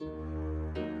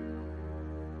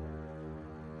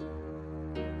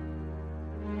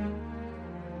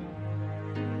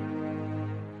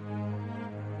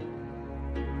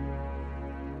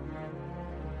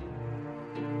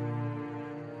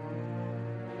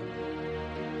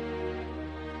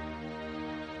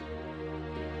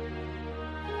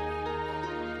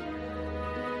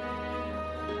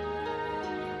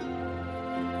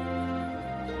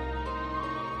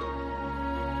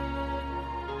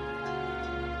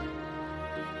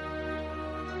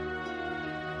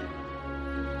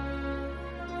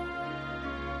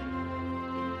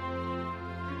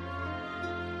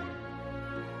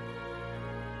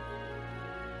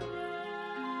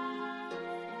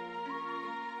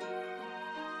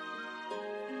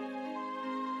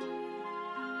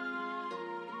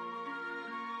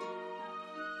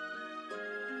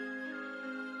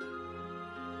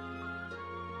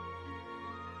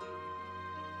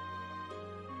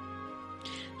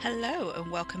Hello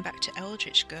and welcome back to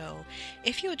Eldritch Girl.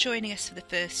 If you're joining us for the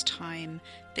first time,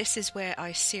 this is where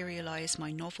I serialise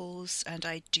my novels and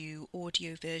I do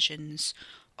audio versions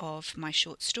of my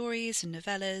short stories and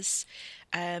novellas.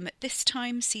 This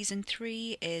time, season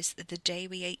 3 is The Day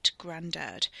We Ate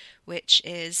Grandad, which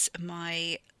is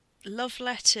my love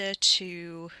letter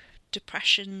to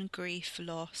depression, grief,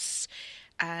 loss,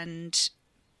 and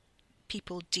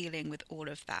people dealing with all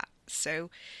of that. So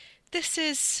this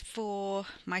is for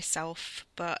myself,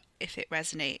 but if it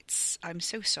resonates, I'm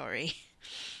so sorry.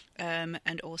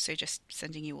 And also just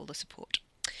sending you all the support.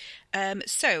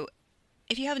 So,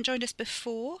 if you haven't joined us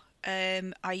before,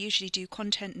 I usually do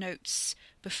content notes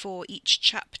before each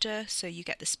chapter, so you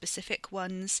get the specific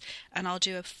ones, and I'll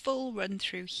do a full run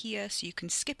through here, so you can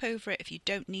skip over it if you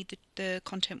don't need the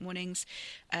content warnings,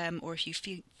 or if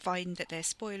you find that they're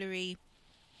spoilery,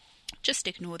 just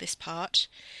ignore this part.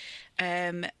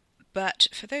 But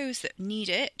for those that need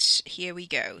it, here we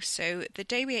go. So, The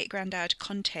Day We Ate Grandad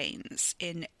contains,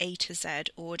 in A to Z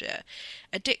order,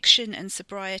 addiction and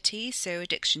sobriety, so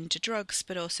addiction to drugs,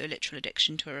 but also literal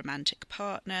addiction to a romantic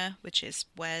partner, which is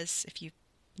Wes, if you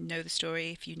know the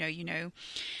story, if you know, you know.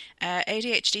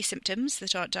 ADHD symptoms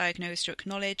that aren't diagnosed or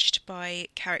acknowledged by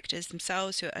characters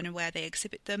themselves who are unaware they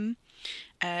exhibit them.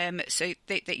 So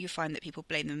that you find that people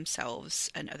blame themselves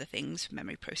and other things for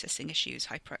memory processing issues,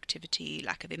 hyperactivity,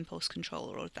 lack of impulse control,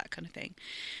 or all of that kind of thing.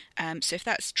 So if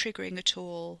that's triggering at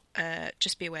all,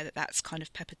 just be aware that that's kind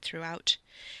of peppered throughout.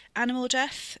 Animal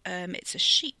death, it's a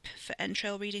sheep for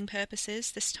entrail reading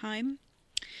purposes this time.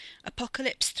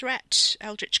 Apocalypse threat,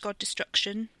 eldritch god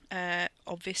destruction,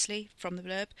 obviously from the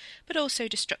blurb, but also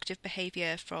destructive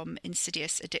behaviour from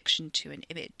insidious addiction to an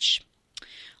image.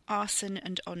 Arson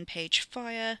and on-page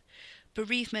fire,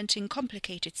 bereavement in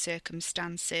complicated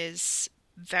circumstances,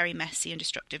 very messy and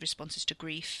destructive responses to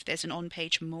grief. There's an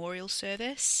on-page memorial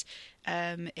service.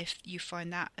 If you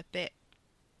find that a bit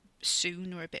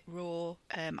soon or a bit raw,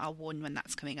 I'll warn when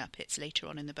that's coming up. It's later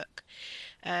on in the book.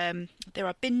 There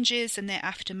are binges and their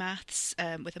aftermaths,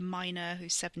 with a minor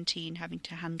who's 17 having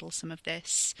to handle some of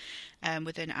this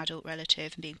with an adult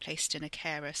relative and being placed in a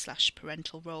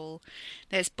carer/parental role.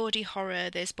 There's body horror,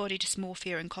 there's body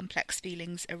dysmorphia and complex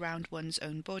feelings around one's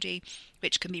own body,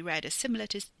 which can be read as similar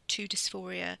to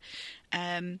dysphoria.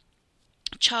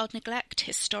 Child neglect,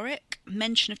 historic,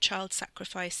 mention of child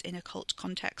sacrifice in a cult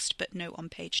context, but no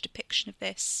on-page depiction of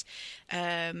this.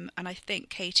 And I think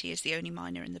Katie is the only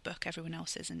minor in the book. Everyone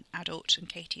else is an adult, and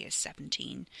Katie is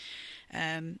 17.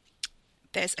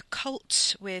 There's a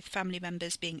cult with family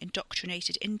members being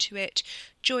indoctrinated into it,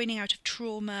 joining out of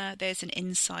trauma. There's an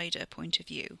insider point of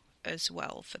view as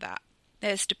well for that.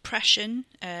 There's depression,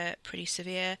 pretty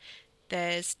severe.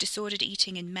 There's disordered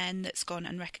eating in men that's gone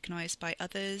unrecognised by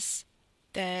others.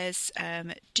 There's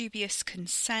dubious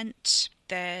consent,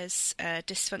 there's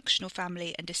dysfunctional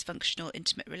family and dysfunctional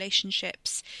intimate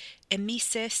relationships.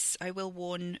 Emesis, I will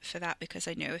warn for that because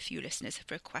I know a few listeners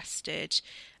have requested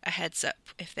a heads up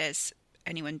if there's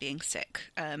anyone being sick.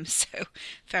 So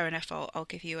fair enough, I'll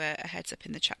give you a heads up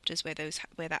in the chapters where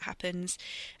that happens.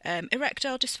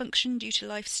 Erectile dysfunction due to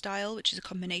lifestyle, which is a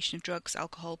combination of drugs,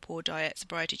 alcohol, poor diet,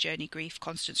 sobriety journey, grief,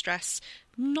 constant stress.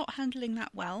 Not handling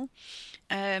that well.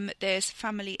 There's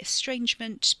family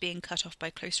estrangement, being cut off by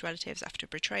close relatives after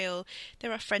betrayal.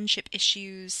 There are friendship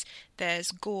issues.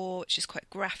 There's gore, which is quite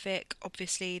graphic,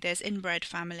 obviously. There's inbred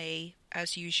family,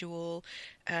 as usual.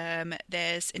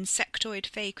 There's insectoid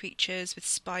fey creatures with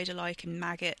spider-like and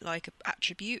maggot-like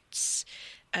attributes,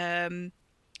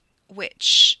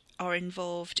 which are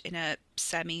involved in a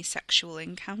semi-sexual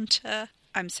encounter.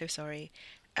 I'm so sorry.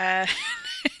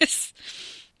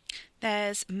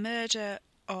 There's murder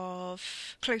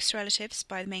of close relatives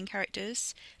by the main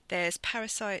characters. There's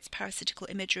parasites, parasitical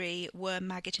imagery, worm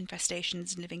maggot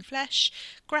infestations in living flesh,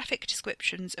 graphic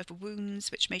descriptions of wounds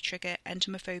which may trigger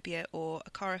entomophobia or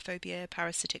acorophobia,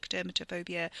 parasitic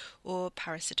dermatophobia, or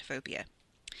parasitophobia.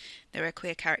 There are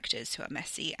queer characters who are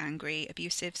messy, angry,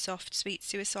 abusive, soft, sweet,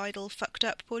 suicidal, fucked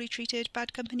up, poorly treated,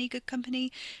 bad company, good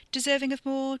company, deserving of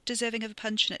more, deserving of a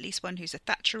punch, and at least one who's a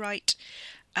Thatcherite.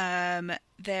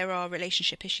 There are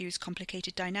relationship issues,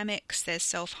 complicated dynamics. There's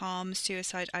self-harm,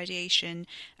 suicide ideation,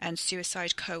 and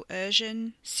suicide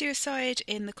coercion. Suicide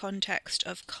in the context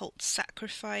of cult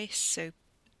sacrifice, so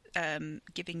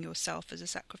giving yourself as a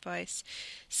sacrifice.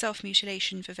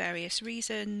 Self-mutilation for various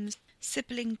reasons.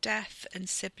 Sibling death and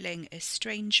sibling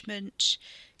estrangement.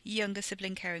 Younger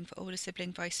sibling caring for older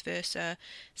sibling, vice versa.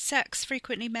 Sex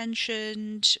frequently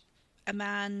mentioned. A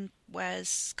man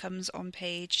comes on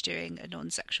page during a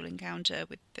non-sexual encounter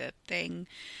with the thing.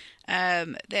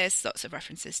 There's lots of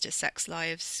references to sex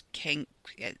lives, kink,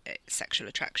 sexual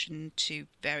attraction to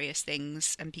various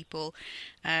things and people,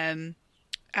 and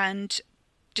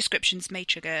descriptions may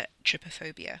trigger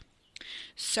trypophobia.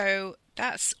 So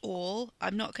that's all.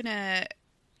 I'm not going to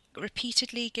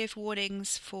repeatedly give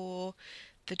warnings for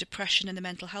the depression and the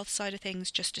mental health side of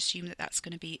things. Just assume that that's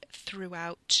going to be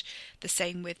throughout. The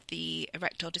same with the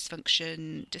erectile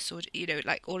dysfunction disorder,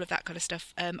 like all of that kind of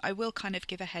stuff. I will kind of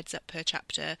give a heads up per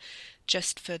chapter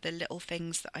just for the little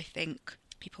things that I think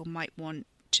people might want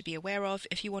to be aware of.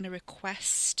 If you want to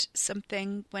request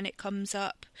something when it comes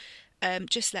up,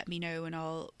 just let me know and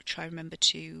I'll try and remember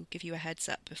to give you a heads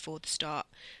up before the start.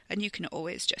 And you can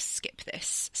always just skip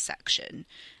this section,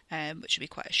 which will be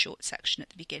quite a short section at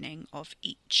the beginning of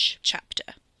each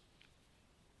chapter.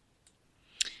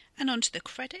 And on to the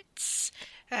credits.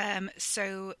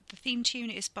 So the theme tune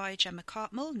is by Gemma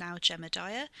Cartmel, now Gemma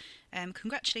Dyer.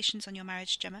 Congratulations on your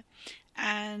marriage, Gemma.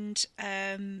 And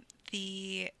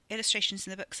the illustrations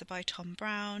in the books are by Tom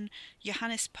Brown.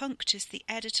 Johannes Punkt is the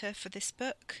editor for this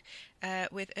book,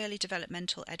 with early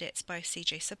developmental edits by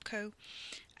CJ Subco.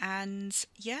 And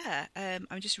yeah,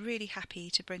 I'm just really happy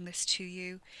to bring this to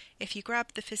you. If you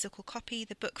grab the physical copy,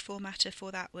 the book formatter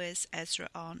for that was Ezra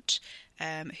Arndt,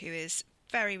 who is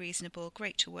very reasonable,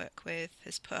 great to work with,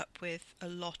 has put up with a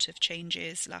lot of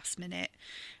changes last minute,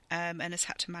 and has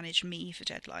had to manage me for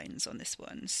deadlines on this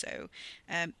one. So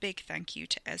big thank you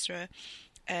to Ezra.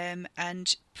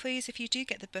 And please, if you do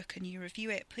get the book and you review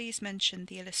it, please mention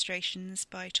the illustrations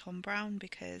by Tom Brown,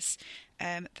 because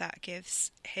that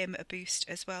gives him a boost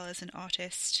as well as an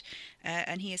artist,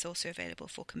 and he is also available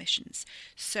for commissions.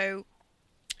 So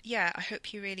yeah, I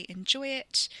hope you really enjoy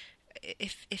it.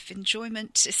 If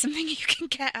enjoyment is something you can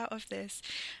get out of this,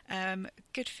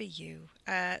 good for you.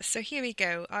 So here we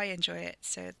go. I enjoy it.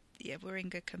 So yeah, we're in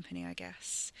good company, I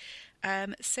guess.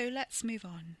 So let's move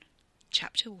on.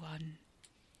 Chapter 1.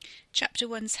 Chapter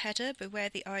 1's header, Beware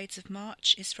the Ides of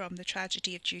March, is from The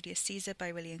Tragedy of Julius Caesar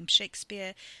by William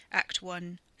Shakespeare, Act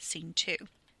 1, Scene 2.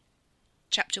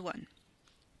 Chapter 1.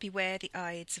 Beware the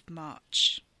Ides of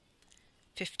March.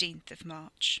 15th of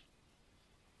March.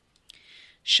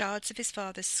 Shards of his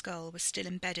father's skull were still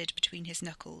embedded between his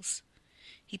knuckles.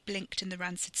 He blinked in the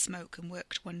rancid smoke and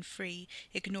worked one free,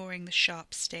 ignoring the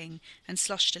sharp sting, and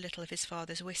sloshed a little of his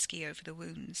father's whiskey over the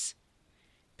wounds.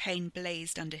 Pain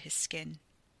blazed under his skin.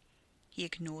 He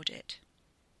ignored it.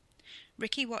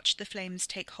 Ricky watched the flames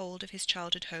take hold of his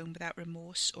childhood home without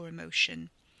remorse or emotion.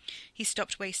 He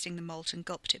stopped wasting the malt and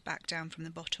gulped it down from the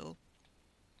bottle.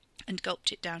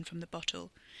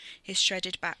 His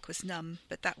shredded back was numb,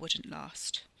 but that wouldn't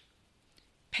last.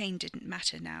 Pain didn't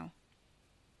matter now.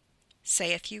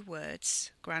 Say a few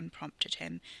words, Gran prompted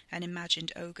him, and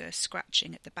imagined Ogre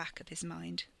scratching at the back of his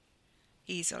mind.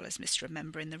 He's allus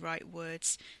misremembering the right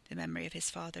words, the memory of his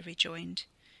father rejoined.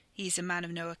 He's a man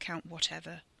of no account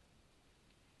whatever.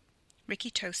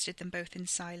 Ricky toasted them both in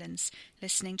silence,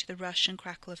 listening to the rush and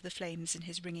crackle of the flames in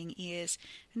his ringing ears,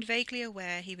 and vaguely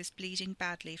aware he was bleeding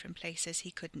badly from places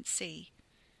he couldn't see.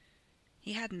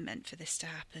 He hadn't meant for this to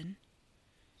happen.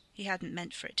 He hadn't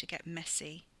meant for it to get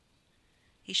messy.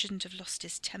 He shouldn't have lost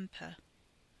his temper.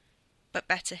 But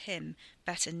better him,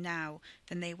 better now,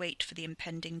 than they wait for the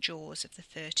impending jaws of the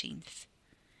 13th.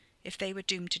 If they were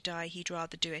doomed to die, he'd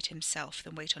rather do it himself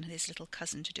than wait on his little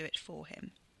cousin to do it for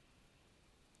him.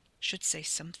 Should say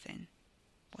something.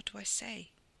 What do I say?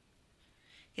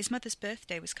 His mother's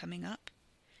birthday was coming up.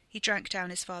 He drank down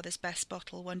his father's best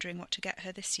bottle, wondering what to get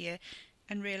her this year,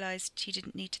 and realised he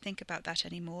didn't need to think about that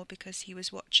anymore because he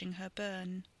was watching her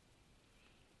burn.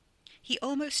 He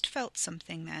almost felt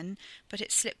something then, but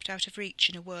it slipped out of reach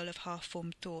in a whirl of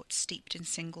half-formed thoughts steeped in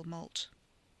single malt.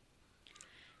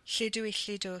 Llydu I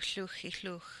llydu, llwch I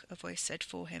llwch, a voice said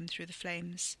for him through the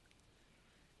flames.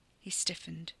 He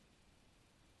stiffened.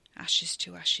 Ashes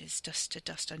to ashes, dust to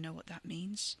dust, I know what that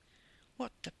means.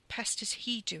 What the pest is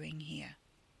he doing here?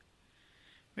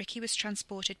 Ricky was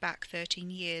transported back 13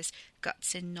 years,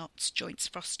 guts in knots, joints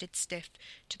frosted stiff,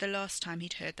 to the last time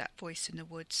he'd heard that voice in the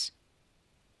woods.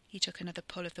 He took another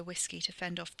pull of the whiskey to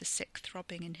fend off the sick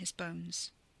throbbing in his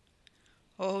bones.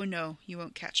 Oh no, you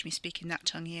won't catch me speaking that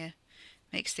tongue here.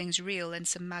 Makes things real, and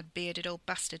some mad-bearded old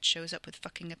bastard shows up with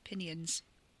fucking opinions.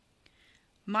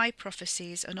 My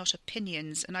prophecies are not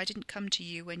opinions, and I didn't come to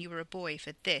you when you were a boy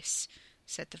for this,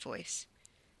 said the voice.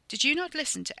 Did you not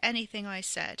listen to anything I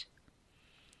said?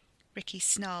 Ricky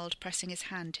snarled, pressing his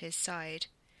hand to his side.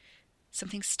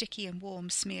 Something sticky and warm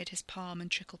smeared his palm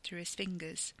and trickled through his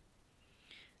fingers.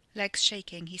 Legs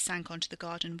shaking, he sank onto the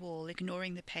garden wall,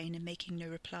 ignoring the pain and making no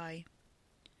reply.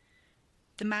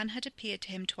 The man had appeared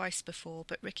to him twice before,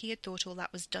 but Ricky had thought all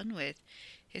that was done with.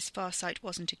 His farsight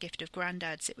wasn't a gift of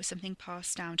Grandad's, it was something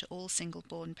passed down to all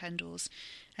single-born Pendles,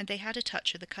 and they had a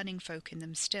touch of the cunning folk in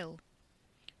them still.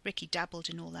 Ricky dabbled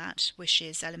in all that,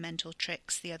 wishes, elemental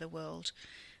tricks, the other world,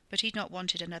 but he'd not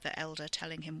wanted another elder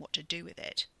telling him what to do with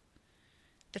it.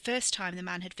 The first time the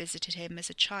man had visited him as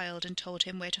a child and told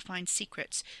him where to find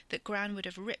secrets that Gran would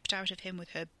have ripped out of him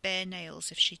with her bare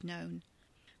nails if she'd known.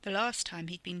 The last time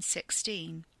he'd been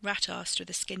 16, rat-arsed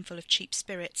with a skinful of cheap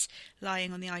spirits,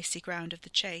 lying on the icy ground of the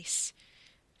chase.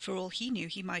 For all he knew,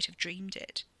 he might have dreamed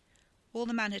it. All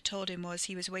the man had told him was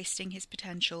he was wasting his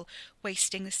potential,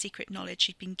 wasting the secret knowledge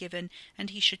he'd been given, and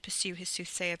he should pursue his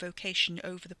soothsayer vocation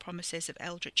over the promises of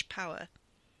eldritch power.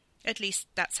 At least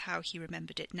that's how he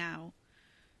remembered it now.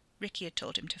 Ricky had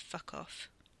told him to fuck off.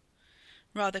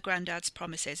 Rather Grandad's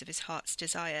promises of his heart's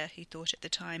desire, he thought at the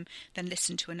time, than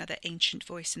listen to another ancient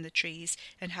voice in the trees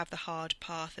and have the hard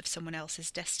path of someone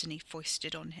else's destiny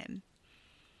foisted on him.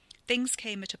 Things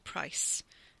came at a price,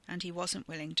 and he wasn't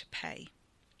willing to pay.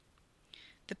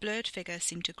 The blurred figure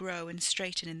seemed to grow and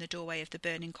straighten in the doorway of the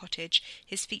burning cottage,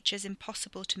 his features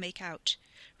impossible to make out.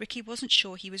 Ricky wasn't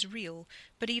sure he was real,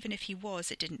 but even if he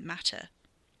was, it didn't matter.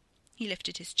 He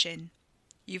lifted his chin.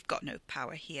 "You've got no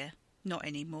power here. Not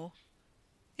any more."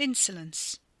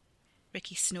 "Insolence."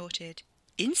 Ricky snorted.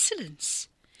 "Insolence?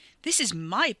 This is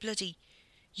my bloody...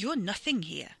 You're nothing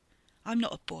here. I'm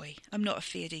not a boy. I'm not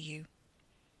afeard of you."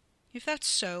 "If that's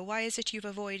so, why is it you've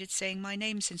avoided saying my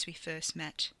name since we first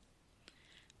met?"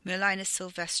 "Merlinus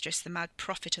Sylvestris, the mad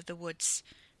prophet of the woods."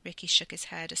 Ricky shook his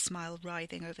head, a smile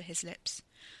writhing over his lips.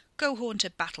 "Go haunt a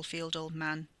battlefield, old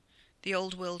man. The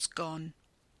old world's gone."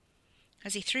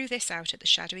 As he threw this out at the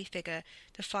shadowy figure,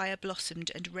 the fire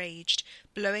blossomed and raged,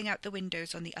 blowing out the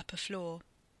windows on the upper floor.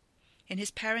 In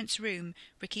his parents' room,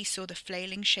 Ricky saw the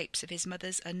flailing shapes of his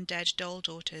mother's undead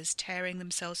doll-daughters tearing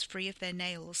themselves free of their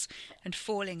nails and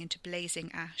falling into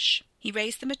blazing ash. He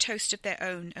raised them a toast of their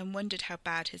own and wondered how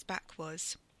bad his back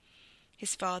was.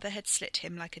 His father had slit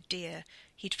him like a deer.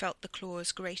 He'd felt the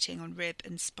claws grating on rib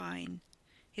and spine.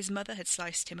 His mother had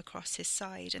sliced him across his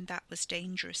side, and that was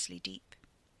dangerously deep.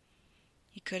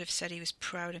 "He could have said he was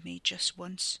proud of me just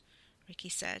once," Ricky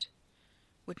said.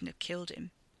 "Wouldn't have killed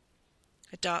him."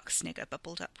 A dark snigger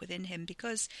bubbled up within him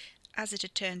because, as it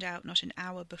had turned out not an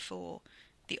hour before,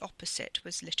 the opposite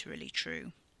was literally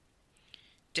true.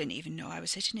 "Didn't even know I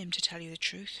was hitting him, to tell you the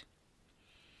truth."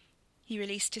 He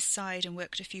released his side and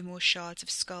worked a few more shards of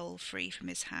skull free from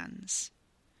his hands.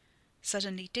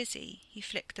 Suddenly dizzy, he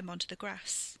flicked them onto the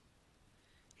grass.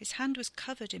 His hand was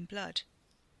covered in blood.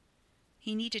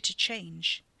 He needed to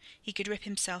change. He could rip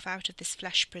himself out of this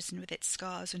flesh prison with its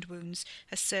scars and wounds,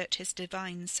 assert his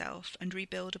divine self, and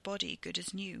rebuild a body good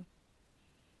as new.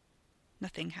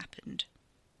 Nothing happened.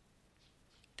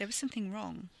 There was something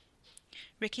wrong.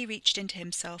 Ricky reached into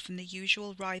himself, and the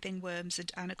usual writhing worms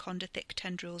and anaconda-thick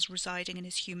tendrils residing in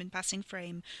his human-passing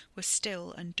frame were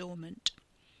still and dormant.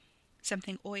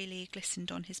 Something oily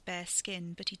glistened on his bare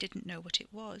skin, but he didn't know what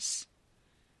it was.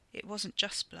 It wasn't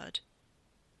just blood.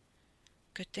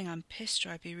 "Good thing I'm pissed,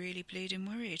 or I'd be really bleeding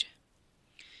worried."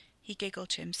 He giggled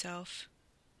to himself.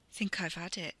 "Think I've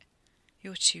had it.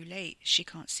 You're too late. She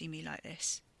can't see me like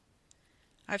this."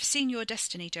 "I've seen your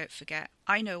destiny, don't forget.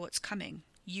 I know what's coming.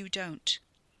 You don't."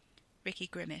 Ricky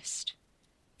grimaced.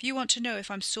 "If you want to know if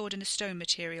I'm sword in the stone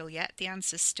material yet, the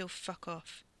answer's still fuck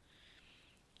off."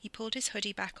 He pulled his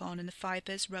hoodie back on, and the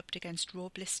fibres rubbed against raw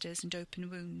blisters and open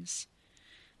wounds.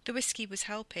 The whiskey was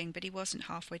helping, but he wasn't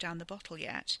halfway down the bottle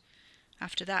yet.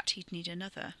 After that he'd need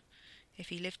another, if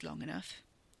he lived long enough.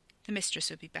 The mistress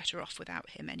would be better off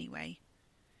without him anyway.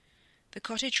 The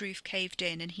cottage roof caved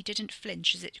in, and he didn't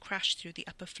flinch as it crashed through the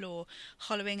upper floor,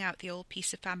 hollowing out the old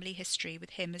piece of family history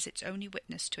with him as its only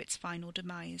witness to its final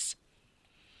demise.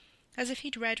 As if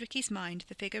he'd read Ricky's mind,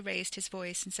 the figure raised his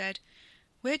voice and said,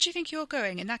 "Where do you think you're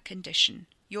going in that condition?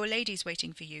 Your lady's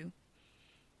waiting for you."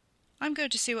 "I'm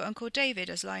going to see what Uncle David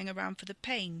is lying around for the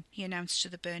pain," he announced to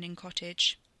the burning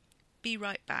cottage. "Be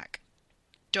right back."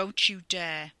 "Don't you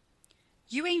dare."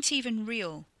 "You ain't even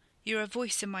real. You're a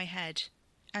voice in my head.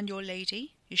 And your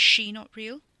lady, is she not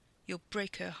real? You'll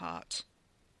break her heart."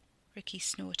 Ricky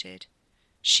snorted.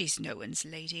 "She's no one's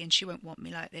lady, and she won't want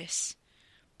me like this.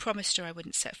 Promised her I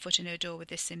wouldn't set foot in her door with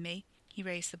this in me." He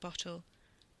raised the bottle.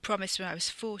 "Promised when I was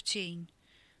 14.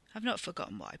 I've not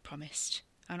forgotten what I promised,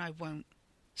 and I won't.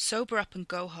 Sober up and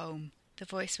go home." The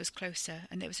voice was closer,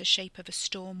 and there was a shape of a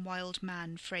storm-wild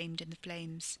man framed in the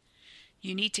flames.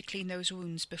 "You need to clean those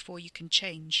wounds before you can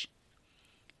change."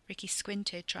 Ricky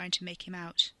squinted, trying to make him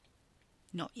out.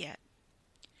 "Not yet."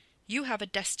 You have a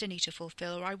destiny to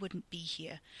fulfill, or I wouldn't be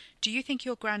here. Do you think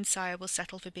your grandsire will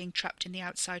settle for being trapped in the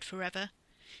outside forever?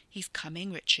 He's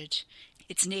coming, Richard.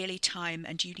 It's nearly time,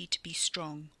 and you need to be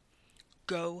strong.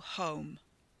 Go home.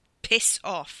 Piss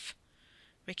off.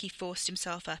 Ricky forced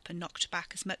himself up and knocked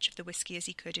back as much of the whiskey as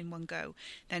he could in one go,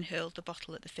 then hurled the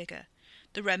bottle at the figure.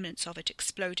 The remnants of it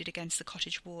exploded against the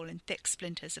cottage wall in thick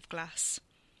splinters of glass.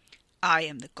 I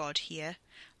am the god here.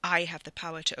 I have the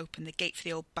power to open the gate for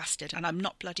the old bastard, and I'm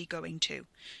not bloody going to.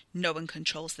 No one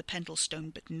controls the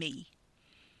Pendlestone but me.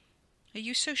 Are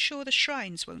you so sure the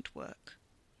shrines won't work?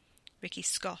 Ricky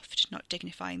scoffed, not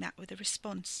dignifying that with a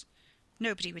response.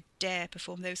 Nobody would dare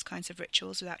perform those kinds of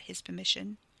rituals without his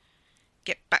permission.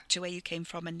 Get back to where you came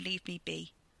from and leave me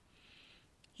be.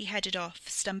 He headed off,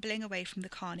 stumbling away from the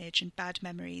carnage and bad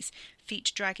memories,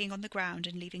 feet dragging on the ground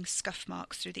and leaving scuff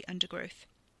marks through the undergrowth.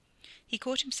 He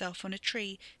caught himself on a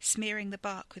tree, smearing the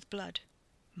bark with blood.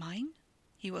 Mine?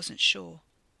 He wasn't sure.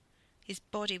 His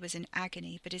body was in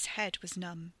agony, but his head was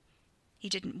numb. He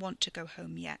didn't want to go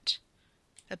home yet.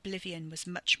 Oblivion was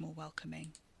much more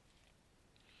welcoming.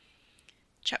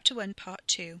 Chapter 1, Part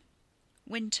 2.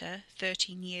 Winter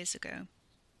 13 years ago.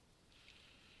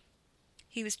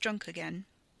 He was drunk again.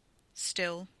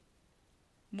 Still.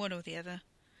 One or the other.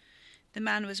 The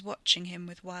man was watching him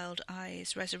with wild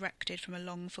eyes, resurrected from a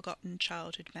long-forgotten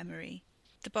childhood memory.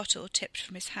 The bottle tipped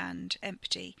from his hand,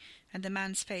 empty, and the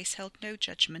man's face held no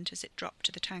judgment as it dropped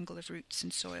to the tangle of roots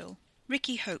and soil.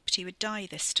 Ricky hoped he would die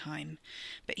this time,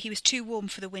 but he was too warm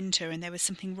for the winter and there was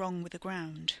something wrong with the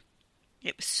ground.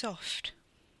 It was soft.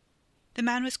 The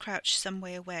man was crouched some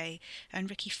way away, and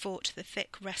Ricky fought the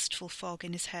thick, restful fog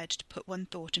in his head to put one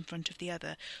thought in front of the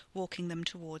other, walking them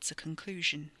towards a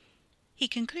conclusion. He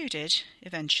concluded,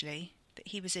 eventually, that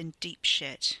he was in deep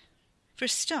shit. For a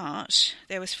start,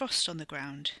 there was frost on the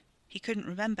ground. He couldn't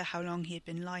remember how long he had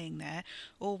been lying there,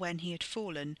 or when he had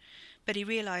fallen, but he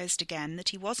realised again that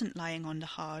he wasn't lying on the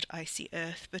hard, icy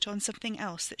earth, but on something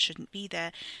else that shouldn't be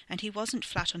there, and he wasn't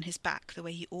flat on his back the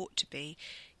way he ought to be,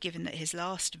 given that his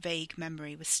last vague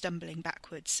memory was stumbling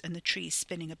backwards and the trees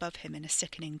spinning above him in a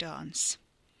sickening dance.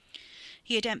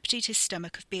 He had emptied his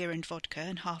stomach of beer and vodka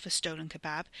and half a stolen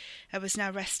kebab, and was now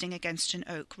resting against an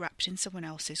oak wrapped in someone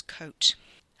else's coat.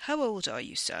 "How old are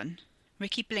you, son?"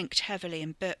 Ricky blinked heavily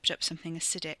and burped up something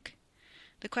acidic.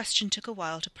 The question took a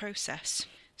while to process.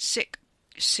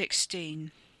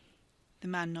 16. The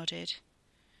man nodded.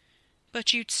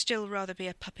 "But you'd still rather be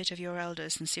a puppet of your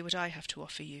elders than see what I have to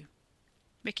offer you."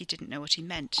 Ricky didn't know what he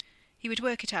meant. He would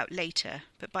work it out later,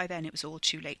 but by then it was all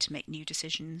too late to make new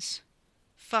decisions.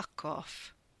 "Fuck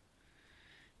off."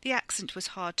 The accent was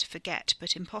hard to forget,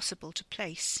 but impossible to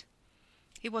place.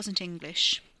 It wasn't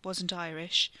English, wasn't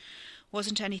Irish,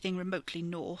 wasn't anything remotely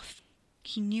north.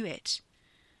 He knew it.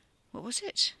 What was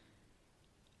it?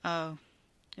 Oh,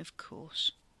 of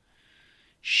course.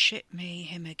 Shit me,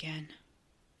 him again.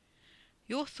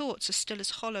 "Your thoughts are still as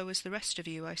hollow as the rest of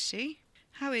you, I see.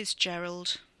 How is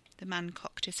Gerald?" The man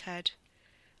cocked his head.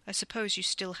 "I suppose you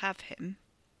still have him."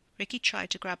 Ricky tried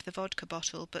to grab the vodka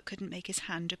bottle, but couldn't make his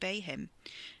hand obey him.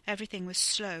 Everything was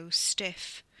slow,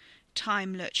 stiff.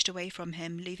 Time lurched away from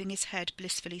him, leaving his head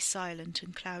blissfully silent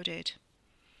and clouded.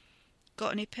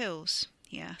 "Got any pills?"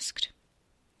 he asked.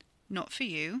 "Not for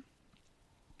you."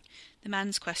 The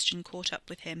man's question caught up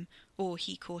with him, or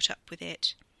he caught up with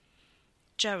it.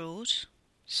 "Gerald?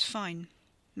 It's fine.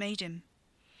 Made him."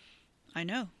 "I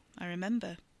know. I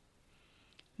remember."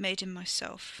 "Made him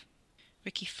myself."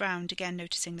 Ricky frowned, again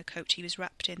noticing the coat he was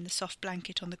wrapped in, the soft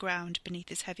blanket on the ground beneath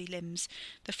his heavy limbs,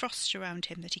 the frost around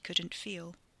him that he couldn't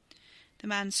feel. The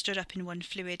man stood up in one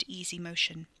fluid, easy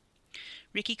motion.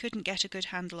 Ricky couldn't get a good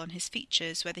handle on his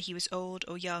features, whether he was old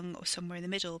or young or somewhere in the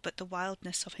middle, but the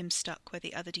wildness of him stuck where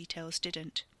the other details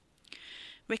didn't.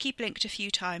 Ricky blinked a few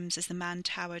times as the man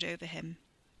towered over him.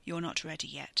 "You're not ready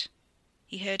yet."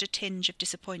 He heard a tinge of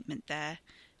disappointment there,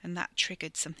 and that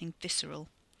triggered something visceral.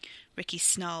 Ricky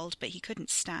snarled, but he couldn't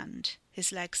stand.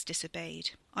 His legs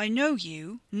disobeyed. "I know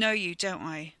you. Know you, don't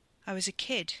I? I was a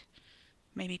kid.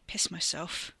 Made me piss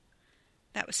myself."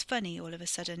 That was funny, all of a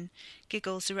sudden.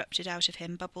 Giggles erupted out of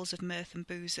him, bubbles of mirth and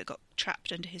booze that got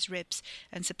trapped under his ribs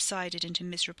and subsided into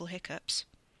miserable hiccups.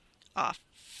 "Ah,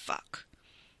 fuck."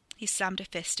 He slammed a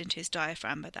fist into his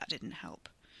diaphragm, but that didn't help.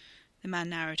 The man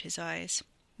narrowed his eyes.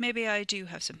 "Maybe I do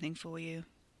have something for you."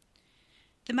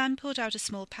 The man pulled out a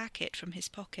small packet from his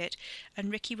pocket,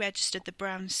 and Ricky registered the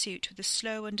brown suit with a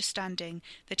slow understanding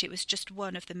that it was just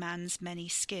one of the man's many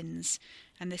skins,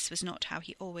 and this was not how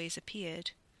he always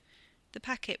appeared. The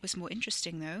packet was more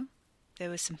interesting, though.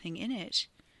 There was something in it.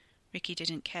 Ricky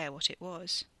didn't care what it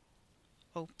was.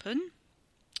 "Open?"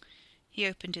 He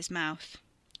opened his mouth.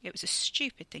 It was a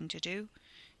stupid thing to do.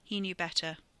 He knew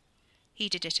better. He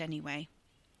did it anyway.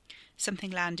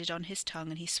 Something landed on his tongue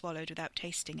and he swallowed without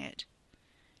tasting it.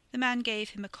 The man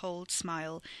gave him a cold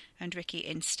smile, and Ricky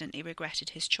instantly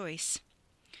regretted his choice.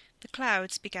 The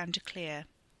clouds began to clear.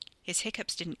 His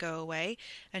hiccups didn't go away,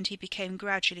 and he became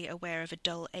gradually aware of a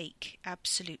dull ache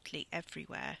absolutely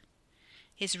everywhere.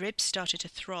 His ribs started to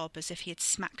throb as if he had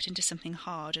smacked into something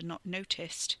hard and not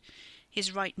noticed.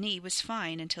 His right knee was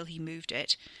fine until he moved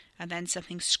it, and then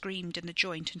something screamed in the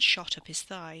joint and shot up his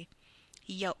thigh.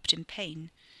 He yelped in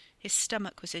pain. His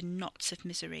stomach was in knots of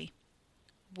misery.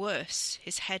 Worse,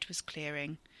 his head was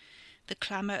clearing. The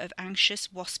clamour of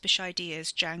anxious, waspish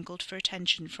ideas jangled for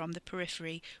attention from the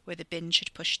periphery where the binge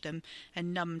had pushed them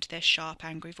and numbed their sharp,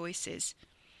 angry voices.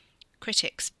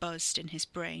 Critics buzzed in his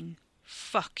brain.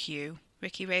 "Fuck you."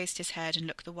 Ricky raised his head and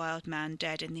looked the wild man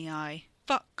dead in the eye.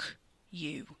 "Fuck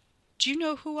you. Do you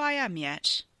know who I am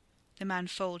yet?" The man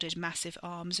folded massive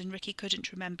arms, and Ricky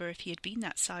couldn't remember if he had been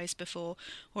that size before,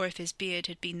 or if his beard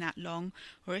had been that long,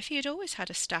 or if he had always had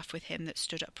a staff with him that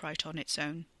stood upright on its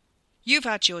own. "You've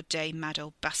had your day, mad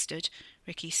old bastard,"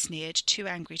 Ricky sneered, too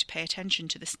angry to pay attention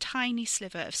to this tiny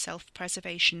sliver of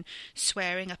self-preservation,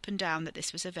 swearing up and down that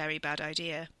this was a very bad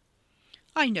idea.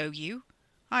 "I know you.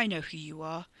 I know who you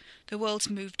are. The world's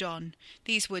moved on.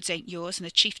 These woods ain't yours, and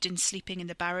the chieftains sleeping in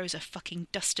the barrows are fucking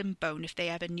dust and bone if they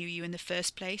ever knew you in the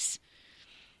first place."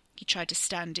 He tried to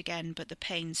stand again, but the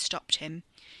pain stopped him.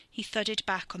 He thudded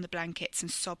back on the blankets and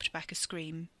sobbed back a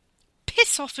scream.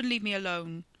 "Piss off and leave me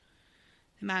alone."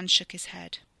 The man shook his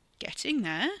head. "Getting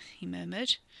there," he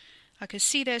murmured. "I can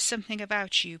see there's something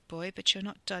about you, boy, but you're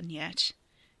not done yet.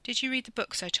 Did you read the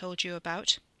books I told you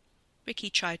about?" Ricky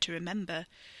tried to remember.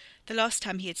 The last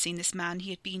time he had seen this man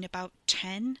he had been about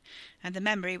 10, and the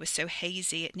memory was so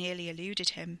hazy it nearly eluded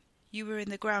him. "You were in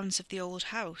the grounds of the old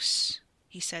house,"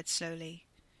 he said slowly.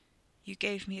 "You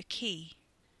gave me a key.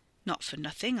 Not for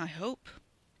nothing, I hope."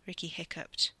 Ricky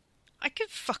hiccuped. "I can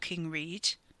fucking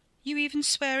read." "You even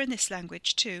swear in this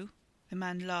language too?" The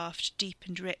man laughed, deep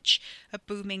and rich, a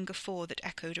booming guffaw that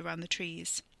echoed around the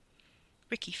trees.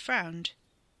 Ricky frowned.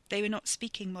 They were not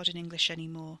speaking modern English any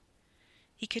more.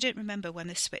 He couldn't remember when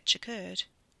the switch occurred.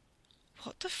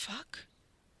 "What the fuck?"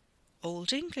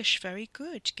 "Old English, very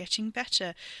good, getting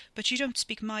better. But you don't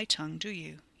speak my tongue, do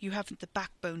you? You haven't the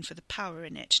backbone for the power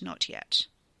in it, not yet."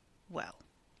 "Well."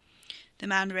 The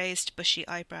man raised bushy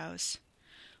eyebrows.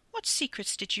 "What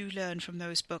secrets did you learn from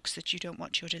those books that you don't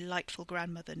want your delightful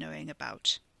grandmother knowing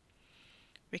about?"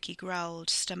 Ricky growled,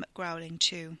 stomach growling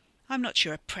too. "I'm not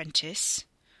your apprentice.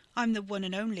 I'm the one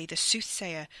and only, the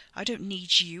soothsayer. I don't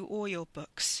need you or your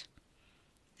books."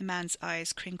 The man's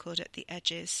eyes crinkled at the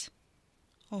edges.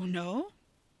 "Oh, no?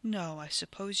 No, I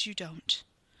suppose you don't.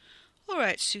 All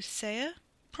right, soothsayer,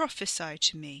 prophesy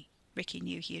to me." Ricky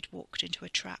knew he had walked into a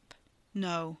trap.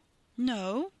 "No."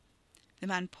 "No?" The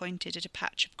man pointed at a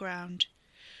patch of ground.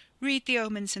 "Read the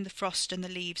omens in the frost and the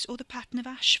leaves, or the pattern of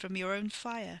ash from your own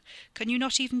fire. Can you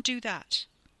not even do that?"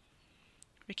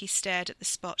 Ricky stared at the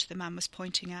spot the man was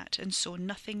pointing at and saw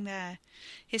nothing there.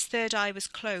 His third eye was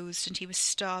closed, and he was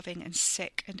starving and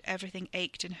sick, and everything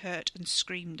ached and hurt and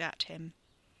screamed at him.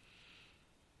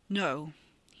 "No,"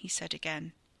 he said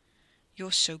again.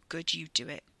 "You're so good you do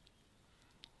it."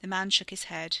 The man shook his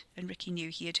head, and Ricky knew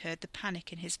he had heard the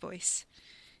panic in his voice.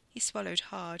 He swallowed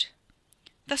hard.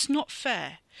 "That's not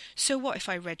fair. So what if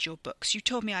I read your books? You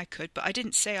told me I could, but I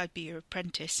didn't say I'd be your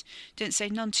apprentice. Didn't say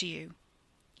none to you."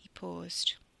 He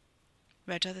paused.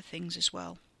 "Read other things as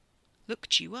well.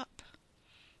 Looked you up."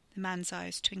 The man's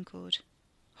eyes twinkled.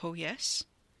 "Oh, yes?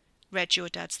 Read your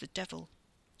dad's the devil.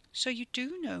 So you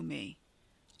do know me."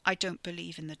 "I don't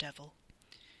believe in the devil."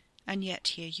 "And yet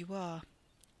here you are."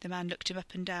 The man looked him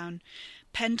up and down.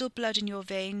 "Pendle blood in your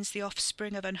veins, the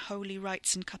offspring of unholy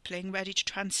rites and coupling, ready to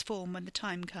transform when the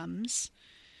time comes.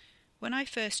 When I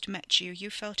first met you, you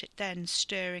felt it then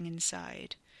stirring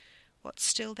inside. What's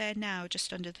still there now,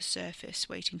 just under the surface,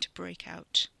 waiting to break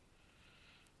out?"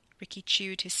 Ricky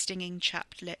chewed his stinging,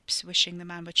 chapped lips, wishing the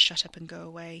man would shut up and go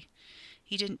away.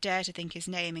 He didn't dare to think his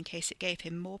name in case it gave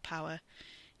him more power.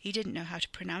 He didn't know how to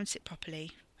pronounce it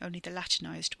properly, only the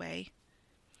Latinized way.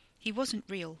 He wasn't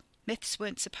real. Myths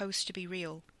weren't supposed to be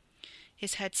real.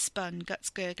 His head spun, guts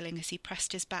gurgling, as he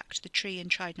pressed his back to the tree and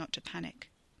tried not to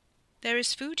panic. "There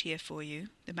is food here for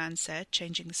you," the man said,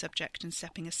 changing the subject and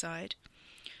stepping aside.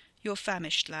 "You're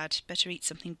famished, lad. Better eat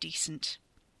something decent."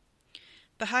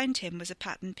 Behind him was a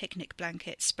patterned picnic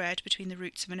blanket spread between the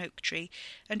roots of an oak tree,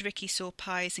 and Ricky saw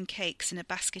pies and cakes and a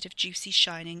basket of juicy,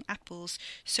 shining apples,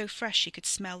 so fresh he could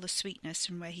smell the sweetness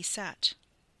from where he sat.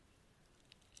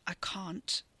 "I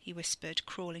can't," he whispered,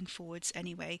 crawling forwards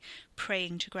anyway,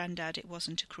 praying to Grandad it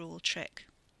wasn't a cruel trick.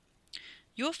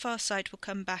 Your far sight will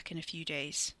come back in a few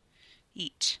days.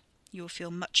 Eat. You will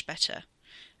feel much better,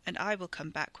 and I will come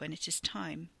back when it is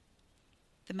time.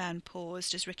 The man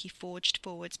paused as Ricky forged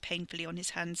forwards painfully on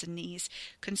his hands and knees,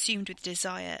 consumed with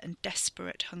desire and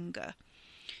desperate hunger.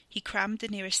 He crammed the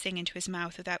nearest thing into his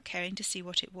mouth without caring to see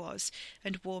what it was,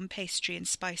 and warm pastry and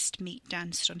spiced meat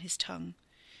danced on his tongue.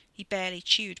 He barely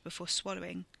chewed before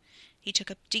swallowing. He took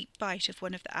a deep bite of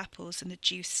one of the apples, and the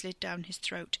juice slid down his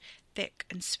throat, thick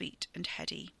and sweet and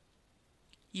heady.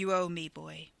 You owe me,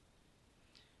 boy.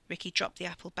 Ricky dropped the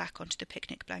apple back onto the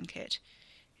picnic blanket.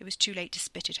 It was too late to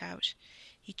spit it out.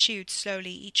 He chewed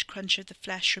slowly, each crunch of the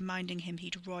flesh reminding him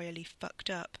he'd royally fucked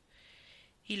up.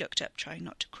 He looked up, trying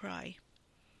not to cry.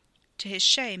 To his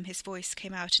shame, his voice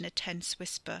came out in a tense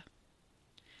whisper.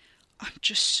 I'm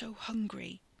just so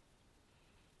hungry.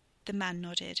 The man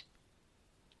nodded.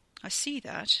 I see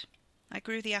that. I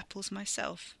grew the apples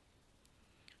myself.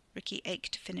 Ricky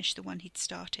ached to finish the one he'd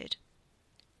started.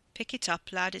 Pick it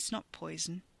up, lad, it's not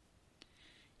poison.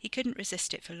 He couldn't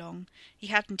resist it for long. He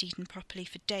hadn't eaten properly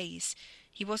for days.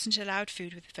 He wasn't allowed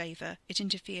food with flavour. It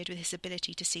interfered with his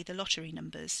ability to see the lottery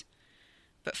numbers.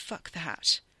 But fuck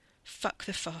that. Fuck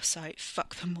the far sight.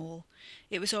 Fuck them all.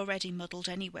 It was already muddled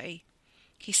anyway.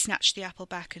 He snatched the apple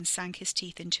back and sank his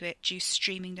teeth into it, juice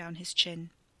streaming down his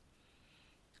chin.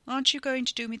 Aren't you going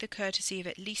to do me the courtesy of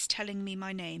at least telling me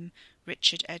my name,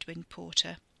 Richard Edwin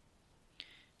Porter?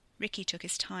 Ricky took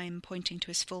his time, pointing to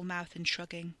his full mouth and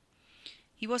shrugging.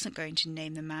 He wasn't going to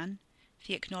name the man. If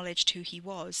he acknowledged who he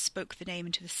was, spoke the name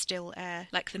into the still air,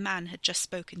 like the man had just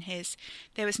spoken his,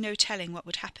 there was no telling what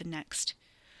would happen next.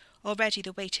 Already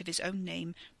the weight of his own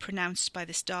name, pronounced by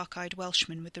this dark-eyed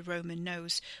Welshman with the Roman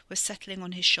nose, was settling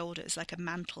on his shoulders like a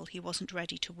mantle he wasn't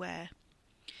ready to wear.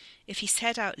 If he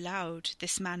said out loud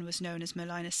this man was known as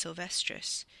Merlinus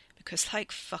Sylvestris, because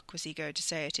like fuck was he going to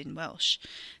say it in Welsh,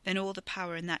 then all the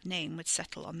power in that name would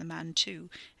settle on the man too,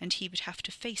 and he would have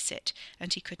to face it,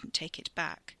 and he couldn't take it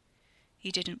back.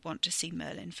 He didn't want to see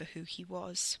Merlin for who he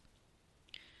was.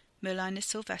 Merlinus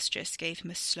Sylvestris gave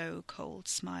him a slow, cold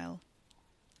smile.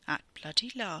 At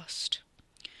bloody last.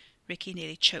 Ricky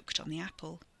nearly choked on the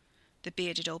apple. The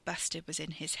bearded old bastard was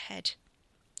in his head.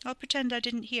 I'll pretend I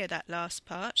didn't hear that last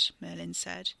part, Merlin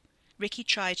said. Ricky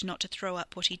tried not to throw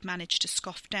up what he'd managed to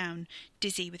scoff down,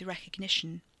 dizzy with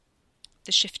recognition.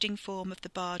 The shifting form of the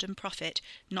bard and prophet,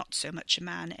 not so much a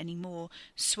man any more,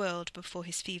 swirled before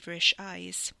his feverish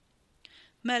eyes.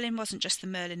 Merlin wasn't just the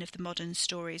Merlin of the modern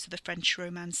stories or the French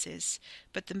romances,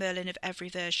 but the Merlin of every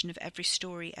version of every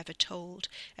story ever told,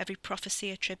 every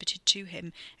prophecy attributed to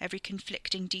him, every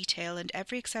conflicting detail and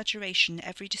every exaggeration,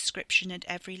 every description and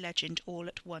every legend all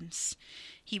at once.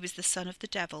 He was the son of the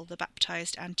devil, the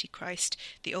baptized Antichrist,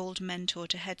 the old mentor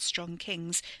to headstrong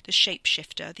kings, the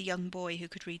shapeshifter, the young boy who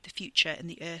could read the future in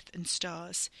the earth and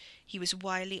stars. He was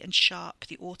wily and sharp,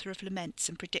 the author of laments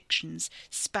and predictions,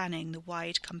 spanning the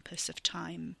wide compass of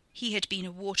time. He had been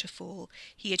a waterfall,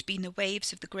 he had been the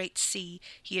waves of the great sea,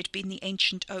 he had been the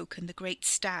ancient oak and the great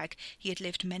stag, he had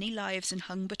lived many lives and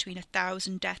hung between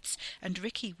 1,000 deaths, and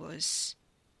Ricky was...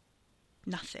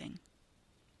 nothing.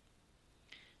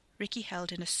 Ricky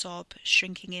held in a sob,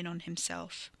 shrinking in on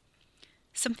himself.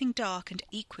 Something dark and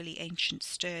equally ancient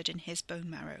stirred in his bone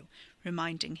marrow,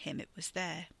 reminding him it was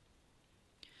there.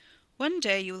 One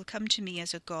day you will come to me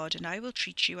as a god, and I will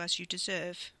treat you as you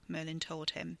deserve, Merlin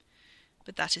told him.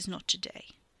 But that is not today.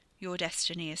 Your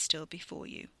destiny is still before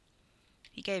you.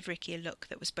 He gave Ricky a look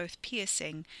that was both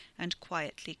piercing and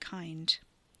quietly kind.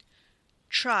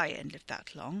 Try and live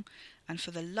that long, and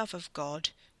for the love of God,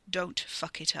 don't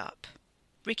fuck it up.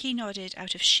 Ricky nodded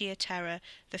out of sheer terror,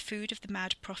 the food of the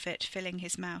mad prophet filling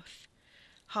his mouth.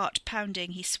 Heart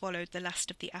pounding, he swallowed the last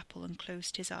of the apple and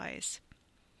closed his eyes.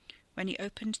 When he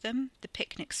opened them, the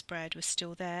picnic spread was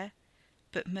still there,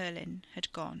 but Merlin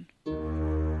had gone.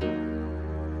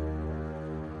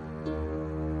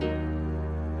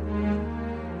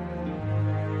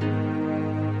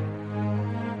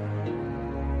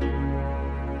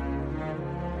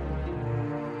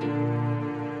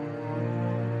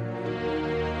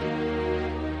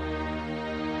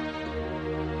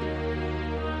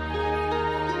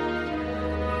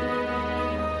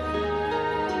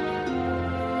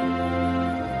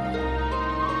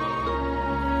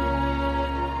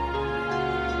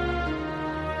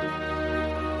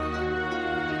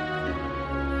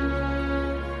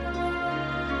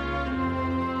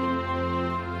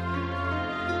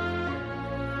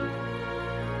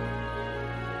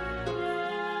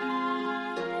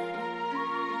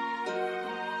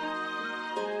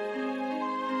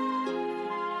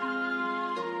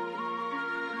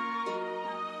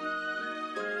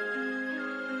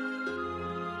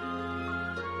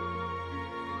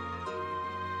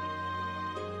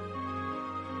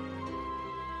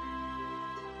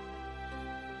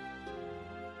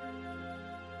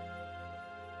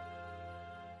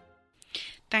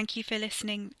 Thank you for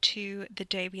listening to The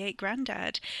Day We Ate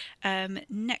Grandad.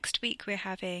 Next week we're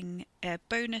having a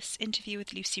bonus interview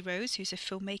with Lucy Rose, who's a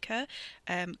filmmaker,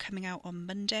 coming out on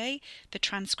Monday. The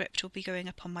transcript will be going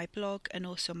up on my blog and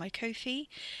also my Ko-fi.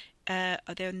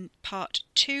 Then part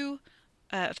 2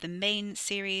 of the main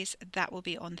series, that will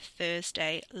be on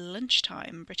Thursday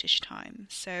lunchtime British time,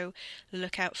 so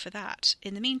look out for that.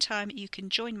 In the meantime, you can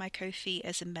join my Ko-fi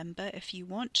as a member if you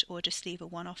want, or just leave a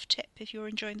one-off tip if you're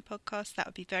enjoying the podcast. That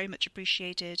would be very much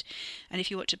appreciated. And if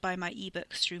you want to buy my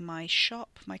ebooks through my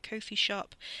shop, my Ko-fi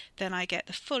shop, then I get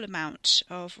the full amount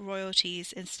of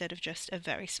royalties instead of just a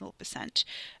very small percent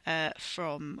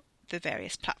from the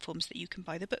various platforms that you can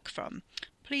buy the book from.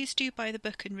 Please do buy the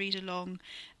book and read along,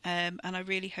 and I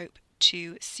really hope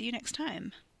to see you next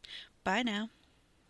time. Bye now.